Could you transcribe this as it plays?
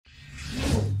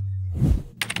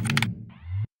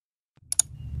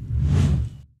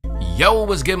Yo,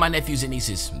 what's good, my nephews and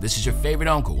nieces? This is your favorite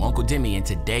uncle, Uncle Demi, and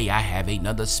today I have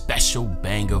another special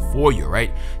banger for you,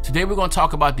 right? Today we're going to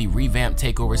talk about the revamped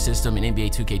takeover system in NBA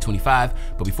 2K25,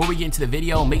 but before we get into the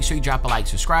video, make sure you drop a like,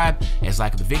 subscribe, as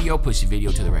like the video, push the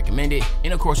video to the recommended,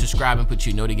 and of course subscribe and put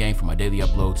your note again for my daily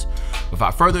uploads.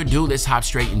 Without further ado, let's hop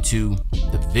straight into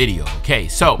the video. Okay,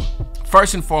 so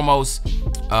first and foremost,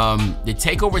 the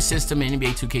takeover system in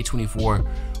NBA 2K24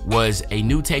 was a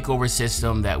new takeover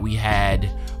system that we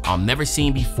had never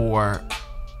seen before,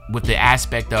 with the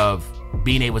aspect of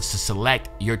being able to select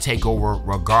your takeover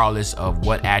regardless of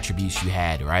what attributes you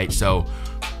had, right? So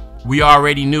we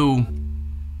already knew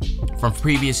from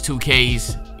previous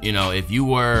 2Ks, you know, if you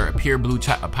were a pure blue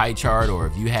pie chart or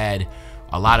if you had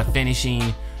a lot of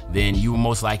finishing, then you will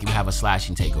most likely have a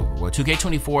slashing takeover. Well,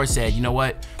 2K24 said, you know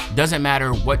what, doesn't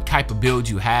matter what type of build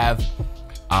you have,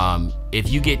 if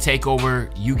you get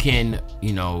takeover, you can,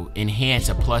 you know, enhance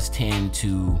a +10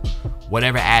 to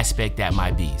whatever aspect that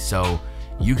might be. So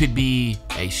you could be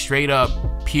a straight up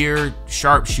pure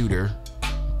sharpshooter,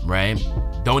 right?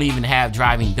 Don't even have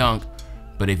driving dunk,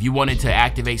 but if you wanted to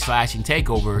activate slashing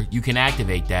takeover, you can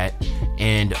activate that,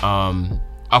 and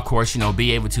of course, you know,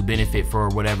 be able to benefit for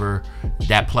whatever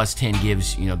that +10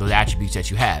 gives, you know, those attributes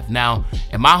that you have. Now,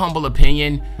 in my humble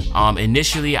opinion,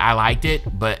 initially I liked it,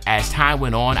 but as time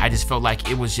went on, I just felt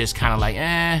like it was just kind of like,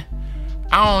 I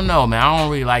don't know, man. I don't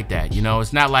really like that. You know,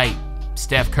 it's not like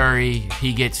Steph Curry,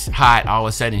 he gets hot, all of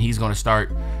a sudden he's going to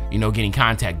start, you know, getting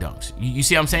contact dunks. You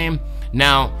see what I'm saying?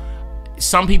 Now,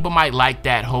 some people might like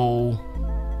that whole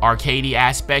arcadey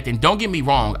aspect, and don't get me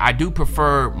wrong, I do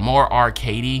prefer more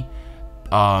arcadey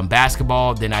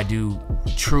basketball than I do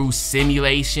true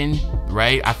simulation,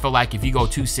 right? I feel like if you go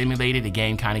too simulated, the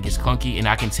game kind of gets clunky, and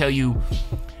I can tell you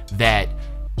that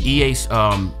EA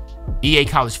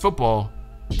college football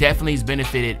definitely has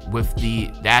benefited with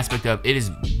the aspect of it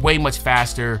is way much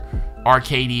faster,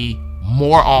 arcadey,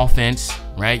 more offense,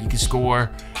 right? You can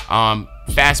score,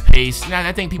 fast pace. Now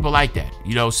I think people like that,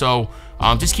 you know, so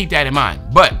just keep that in mind.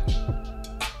 But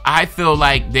I feel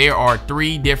like there are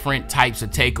 3 different types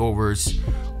of takeovers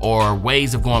or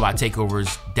ways of going about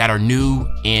takeovers that are new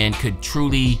and could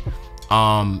truly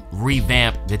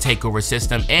revamp the takeover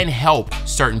system and help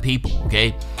certain people,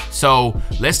 okay? So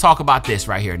let's talk about this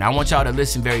right here. Now I want y'all to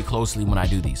listen very closely when I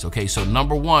do these, okay? So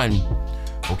number 1,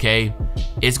 okay,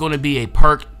 it's gonna be a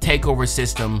perk takeover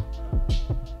system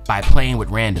by playing with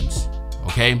randoms,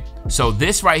 okay? So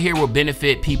this right here will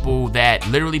benefit people that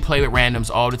literally play with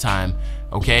randoms all the time,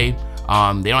 okay?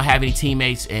 They don't have any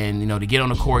teammates, and you know, to get on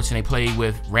the courts and they play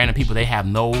with random people they have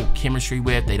no chemistry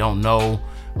with, they don't know,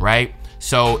 right?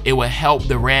 So it will help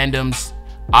the randoms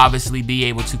obviously be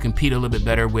able to compete a little bit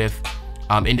better with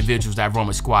individuals that run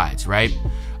with squads, right?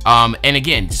 And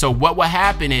again, so what will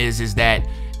happen is that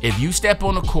if you step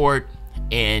on the court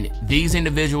and these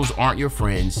individuals aren't your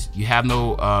friends, you have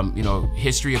no you know,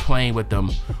 history of playing with them,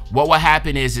 what will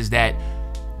happen is that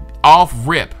off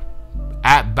rip,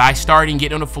 by starting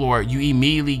getting on the floor, you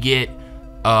immediately get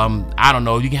I don't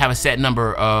know, you can have a set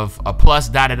number of a plus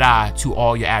to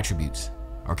all your attributes,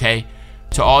 okay?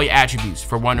 To all your attributes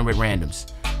for running with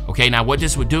randoms. Okay, now what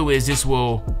this would do is this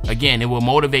will, again, it will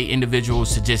motivate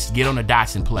individuals to just get on the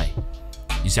dots and play.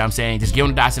 You see what I'm saying? Just get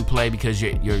on the dots and play, because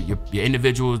your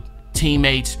individual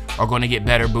teammates are going to get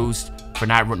better boost for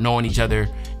not knowing each other,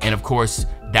 and of course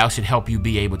that should help you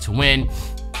be able to win.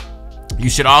 You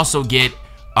should also get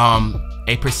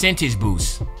a percentage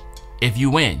boost if you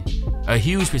win, a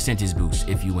huge percentage boost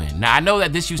if you win. Now I know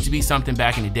that this used to be something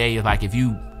back in the day, like if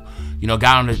you know,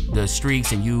 got on the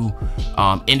streaks and you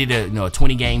ended a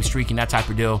 20-game streak and that type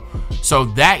of deal. So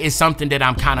that is something that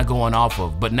I'm kind of going off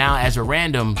of. But now as a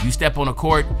random, you step on the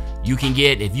court, you can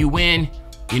get, if you win,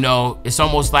 you know, it's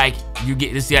almost like you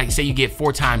get, this, like say you get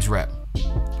 4 times rep. You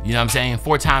know what I'm saying?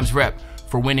 4 times rep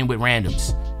for winning with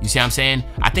randoms. You see what I'm saying?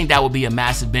 I think that will be a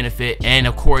massive benefit. And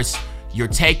of course, your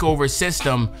takeover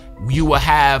system, you will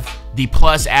have the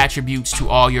plus attributes to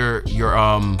all your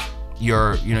attributes,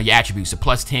 a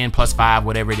 +10, +5,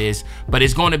 whatever it is. But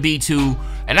it's going to be to,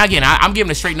 and again, I'm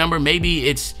giving a straight number. Maybe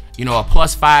it's, you know, a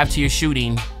 +5 to your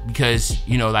shooting because,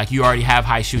 you know, like you already have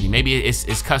high shooting. Maybe it's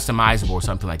customizable or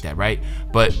something like that, right?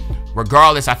 But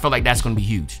regardless, I feel like that's going to be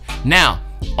huge. Now,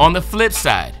 on the flip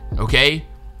side, okay,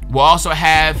 we'll also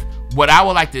have what I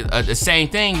would like to, the same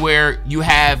thing where you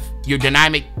have your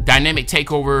dynamic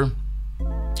takeover,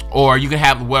 or you can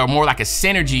have, well, more like a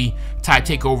synergy type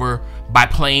takeover by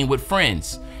playing with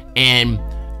friends. And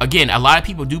again, a lot of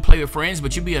people do play with friends,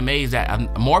 but you'd be amazed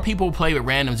that more people play with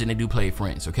randoms than they do play with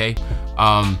friends, okay?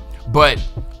 But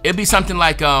it'd be something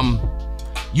like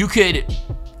you could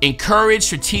encourage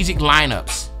strategic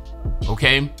lineups,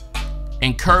 okay?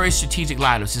 encourage strategic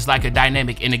lineups. It's like a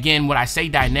dynamic. And again, when I say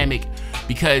dynamic,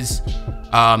 because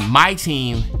my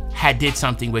team did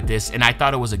something with this, and I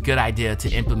thought it was a good idea to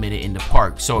implement it in the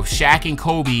park. So if Shaq and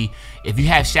Kobe, if you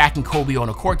have Shaq and Kobe on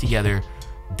a court together,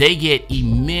 they get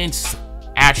immense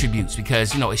attributes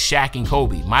because, you know, it's Shaq and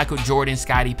Kobe, Michael Jordan,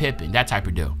 Scottie Pippen, that type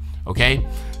of deal. Okay,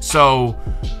 so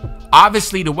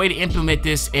obviously the way to implement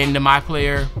this in the My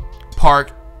Player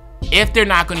park, if they're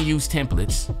not going to use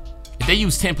templates, if they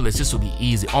use templates, this will be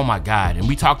easy. Oh my God. And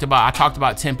I talked about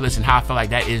templates and how I feel like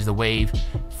that is the wave.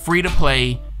 Free to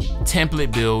play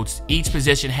template builds. Each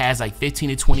position has like 15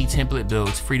 to 20 template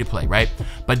builds, free to play, right?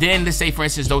 But then let's say, for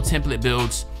instance, those template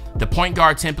builds, the point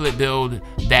guard template build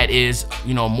that is,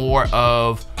 you know, more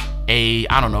of a,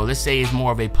 I don't know, let's say it's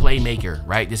more of a playmaker,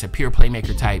 right? Just a pure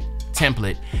playmaker type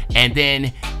template. And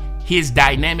then his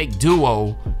dynamic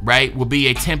duo, right, will be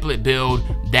a template build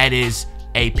that is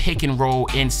a pick and roll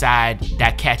inside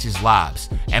that catches lobs.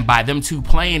 And by them two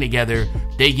playing together,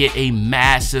 they get a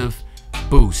massive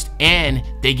boost and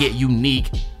they get unique,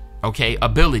 okay,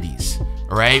 abilities,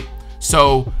 all right?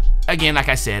 So again, like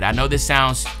I said, I know this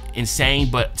sounds insane,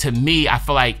 but to me, I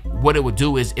feel like what it would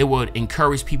do is it would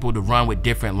encourage people to run with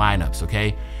different lineups,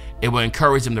 okay? It will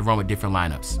encourage them to run with different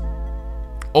lineups.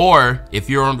 Or if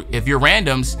you're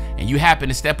randoms and you happen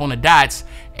to step on the dots,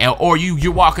 or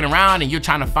you're walking around and you're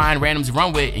trying to find randoms to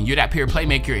run with, and you're that pure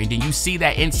playmaker, and then you see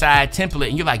that inside template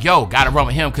and you're like, yo, gotta run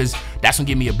with him because that's gonna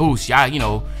give me a boost. Y'all, you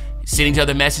know, send each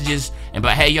other messages and be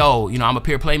like, hey, yo, you know, I'm a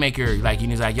pure playmaker. Like,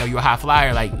 he's like, yo, you're a high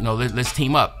flyer. Like, you know, let's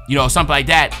team up, you know, something like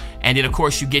that. And then of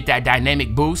course you get that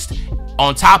dynamic boost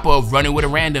on top of running with a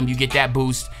random. You get that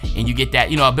boost and you get that,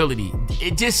 you know, ability.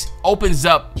 It just opens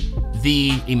up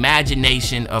the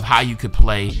imagination of how you could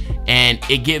play, and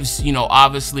it gives, you know,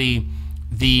 obviously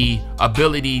the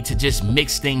ability to just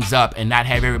mix things up and not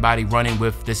have everybody running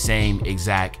with the same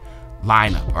exact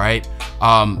lineup. All right.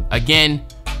 Again,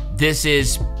 this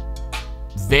is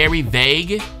very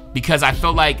vague because I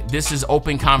feel like this is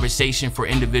open conversation for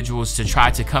individuals to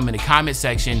try to come in the comment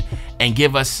section and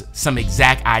give us some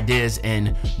exact ideas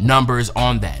and numbers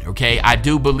on that, okay? I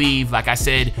do believe, like I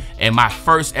said in my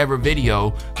first ever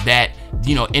video, that,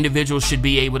 you know, individuals should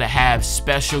be able to have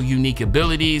special unique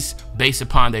abilities based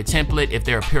upon their template. If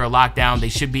they're a pure lockdown, they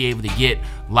should be able to get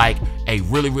like a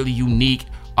really unique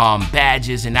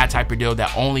badges and that type of deal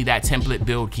that only that template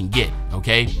build can get,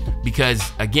 okay?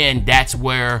 Because again, that's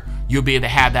where you'll be able to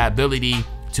have that ability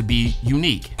to be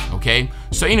unique, okay?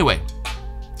 So anyway,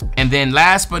 and then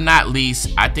last but not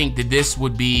least, I think that this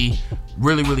would be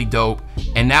really dope,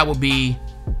 and that would be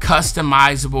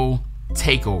customizable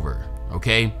takeover,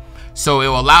 okay? So it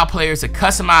will allow players to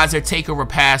customize their takeover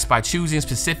pass by choosing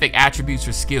specific attributes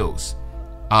or skills.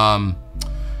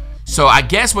 So I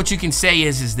guess what you can say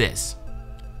is this: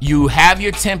 you have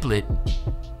your template,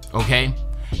 okay?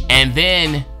 And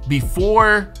then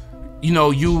before, you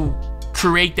know, you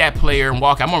create that player and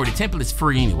walk, I'm already, the template is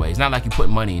free anyway. It's not like you put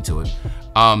money into it.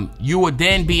 You would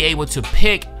then be able to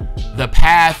pick the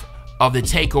path of the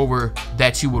takeover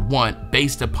that you would want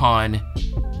based upon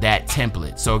that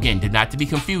template. So again, not to be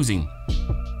confusing,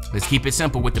 let's keep it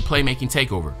simple with the playmaking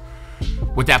takeover.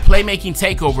 With that playmaking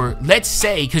takeover, let's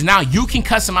say, because now you can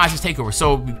customize this takeover.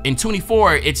 So in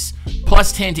 24, it's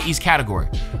plus 10 to each category,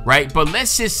 right? But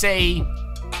let's just say,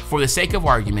 for the sake of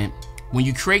argument, when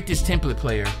you create this template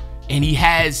player and he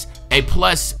has a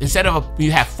plus, instead of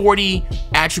you have 40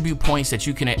 attribute points that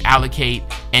you can allocate,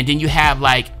 and then you have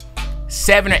like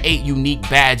 7 or 8 unique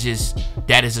badges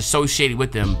that is associated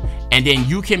with them, and then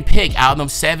you can pick out of them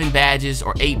 7 badges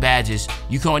or 8 badges,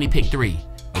 you can only pick 3.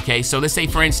 Okay, so let's say,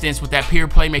 for instance, with that pure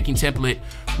playmaking template,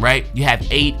 right, you have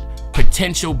 8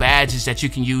 potential badges that you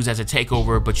can use as a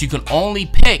takeover, but you can only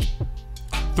pick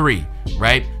 3,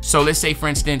 right? So let's say, for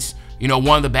instance, you know,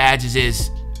 one of the badges is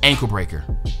ankle breaker,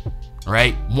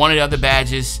 right? One of the other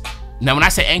badges, now when I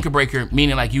say ankle breaker,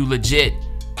 meaning like you legit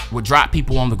would drop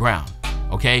people on the ground,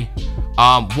 okay?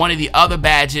 One of the other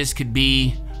badges could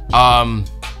be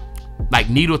like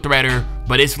needle threader,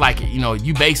 but it's like, you know,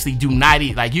 you basically do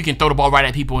 90, like you can throw the ball right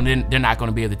at people and then they're not going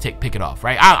to be able to pick it off,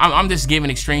 right? I'm just giving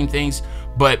extreme things,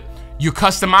 but you're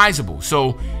customizable.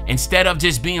 So instead of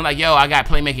just being like, yo, I got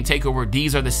playmaking takeover,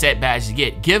 these are the set badges you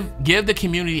get, give the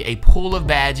community a pool of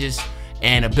badges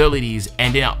and abilities,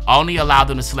 and then only allow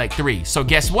them to select 3. So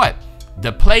guess what?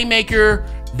 The playmaker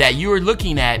that you're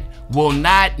looking at will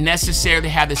not necessarily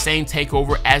have the same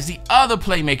takeover as the other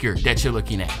playmaker that you're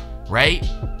looking at, right?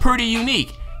 Pretty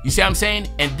unique. You see what I'm saying?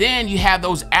 And then you have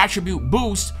those attribute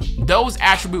boosts. Those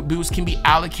attribute boosts can be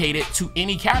allocated to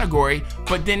any category,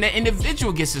 but then the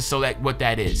individual gets to select what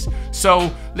that is.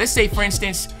 So let's say, for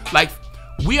instance, like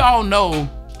we all know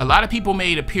a lot of people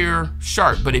made a pure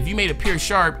sharp, but if you made a pure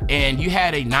sharp and you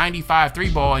had a 95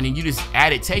 3 ball and then you just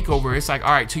added takeover, it's like,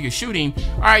 all right, to your shooting,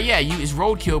 all right, yeah, it's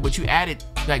roadkill, but you added,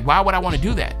 like, why would I want to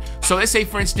do that? So let's say,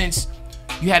 for instance,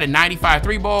 you had a 95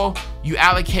 3 ball, you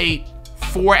allocate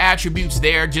 4 attributes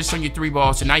there just on your 3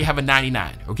 balls, so now you have a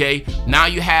 99, okay? Now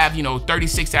you have, you know,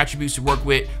 36 attributes to work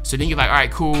with, so then you're like, all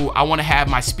right, cool, I want to have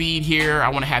my speed here, I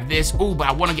want to have this, ooh, but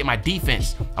I want to get my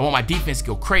defense, I want my defense to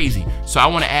go crazy, so I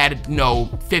want to add, you know,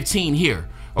 15 here,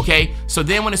 okay? So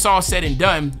then when it's all said and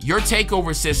done, your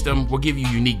takeover system will give you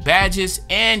unique badges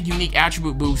and unique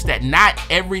attribute boosts that not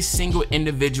every single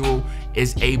individual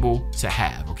is able to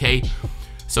have, okay?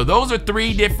 So those are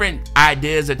 3 different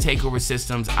ideas of takeover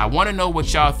systems. I want to know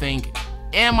what y'all think.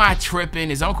 Am I tripping?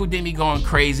 Is Uncle Demi going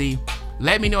crazy?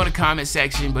 Let me know in the comment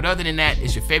section. But other than that,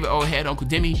 it's your favorite old head, Uncle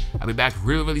Demi. I'll be back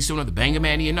really soon with the banger,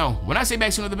 man. You know, when I say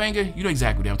back soon with the banger, you know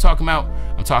exactly what I'm talking about.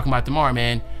 I'm talking about tomorrow,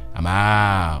 man. I'm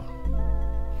out.